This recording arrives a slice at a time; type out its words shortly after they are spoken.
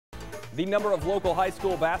The number of local high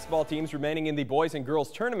school basketball teams remaining in the boys and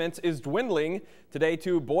girls tournaments is dwindling. Today,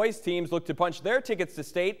 2 boys teams look to punch their tickets to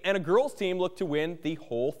state, and a girls team look to win the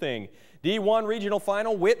whole thing. D1 regional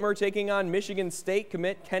final, Whitmer taking on Michigan State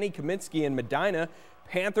commit Kenny Kaminsky in Medina.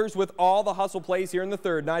 Panthers with all the hustle plays here in the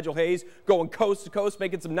third. Nigel Hayes going coast to coast,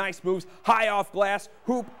 making some nice moves, high off glass,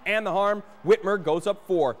 hoop, and the harm. Whitmer goes up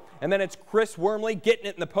 4. And then it's Chris Wormley getting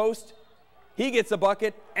it in the post. He gets a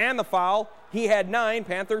bucket and the foul. He had 9,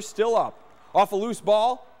 Panthers still up. Off a loose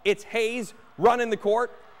ball, it's Hayes running the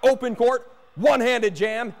court, open court, one-handed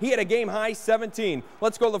jam. He had a game-high 17.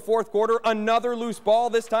 Let's go to the fourth quarter. Another loose ball,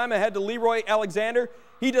 this time ahead to Leroy Alexander.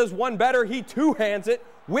 He does one better. He two-hands it.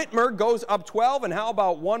 Whitmer goes up 12, and how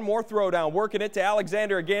about one more throwdown? Working it to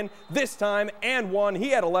Alexander again, this time and 1. He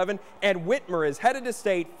had 11, and Whitmer is headed to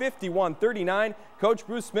state 51-39. Coach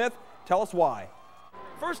Bruce Smith, tell us why.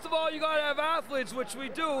 First of all, you got to have athletes, which we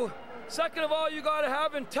do. Second of all, you got to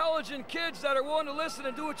have intelligent kids that are willing to listen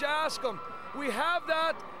and do what you ask them. We have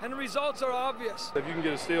that, and the results are obvious. If you can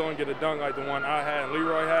get a steal and get a dunk like the one I had and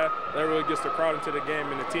Leroy had, that really gets the crowd into the game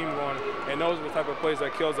and the team going. And those are the type of plays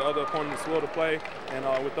that kills the other opponent's will to play.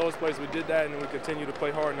 And with those plays, we did that, and then we continue to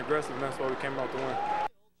play hard and aggressive, and that's why we came out to win.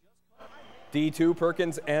 D2,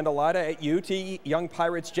 Perkins and Elida at UT. Young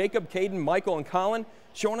Pirates, Jacob, Caden, Michael, and Colin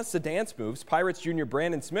showing us the dance moves. Pirates junior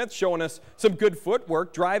Brandon Smith showing us some good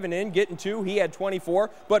footwork, driving in, getting 2. He had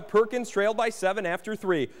 24, but Perkins trailed by 7 after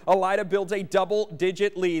 3. Elida builds a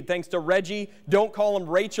double-digit lead thanks to Reggie, don't call him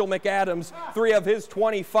Rachel McAdams, 3 of his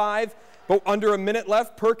 25. But under a minute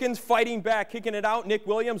left, Perkins fighting back, kicking it out. Nic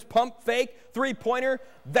Williams, pump fake, 3-pointer.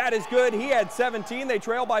 That is good. He had 17. They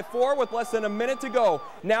trail by 4 with less than a minute to go.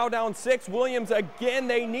 Now down 6. Williams again.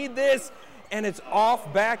 They need this. And it's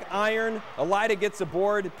off back iron. Elida gets the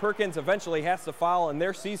board. Perkins eventually has to foul, and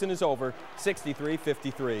their season is over,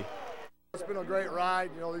 63-53. It's been a great ride.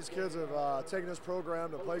 You know, these kids have taken this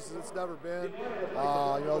program to places it's never been.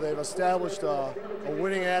 You know, they've established a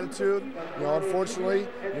winning attitude. You know, unfortunately,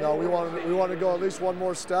 you know, we wanted to go at least one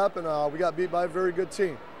more step, and we got beat by a very good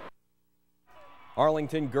team.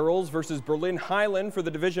 Arlington girls versus Berlin Highland for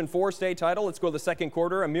the Division IV state title. Let's go to the second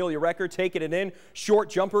quarter. Amelia Recker taking it in. Short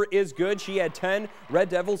jumper is good. She had 10. Red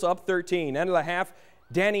Devils up 13. End of the half.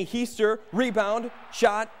 Danny Heister, rebound,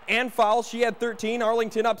 shot, and foul. She had 13.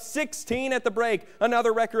 Arlington up 16 at the break.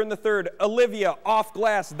 Another Recker in the third. Olivia off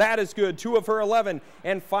glass. That is good. 2 of her 11.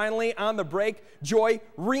 And finally on the break, Joy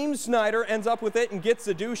Ream-Snyder ends up with it and gets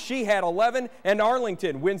the deuce. She had 11. And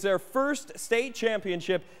Arlington wins their first state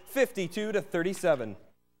championship 52-37.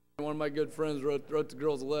 One of my good friends wrote the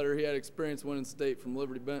girls a letter. He had experience winning state from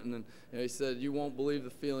Liberty Benton, and you know, he said, "You won't believe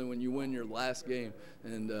the feeling when you win your last game."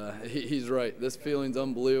 And he's right. This feeling's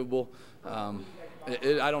unbelievable. I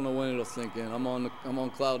don't know when it'll sink in. I'm on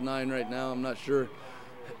cloud 9 right now. I'm not sure.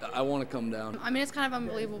 I want to come down. I mean, it's kind of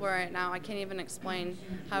unbelievable right now. I can't even explain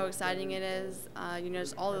how exciting it is. You know,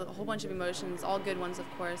 just a whole bunch of emotions, all good ones, of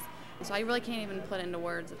course. So I really can't even put into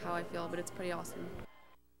words of how I feel, but it's pretty awesome.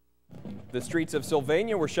 The streets of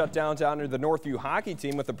Sylvania were shut down to honor the Northview hockey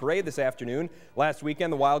team with a parade this afternoon. Last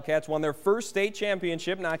weekend, the Wildcats won their first state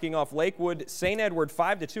championship, knocking off Lakewood St.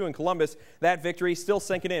 5-2 in Columbus. That victory still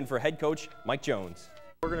sinking in for head coach Mike Jones.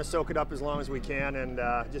 We're going to soak it up as long as we can and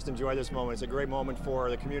just enjoy this moment. It's a great moment for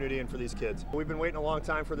the community and for these kids. We've been waiting a long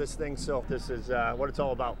time for this thing, so this is what it's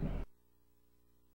all about.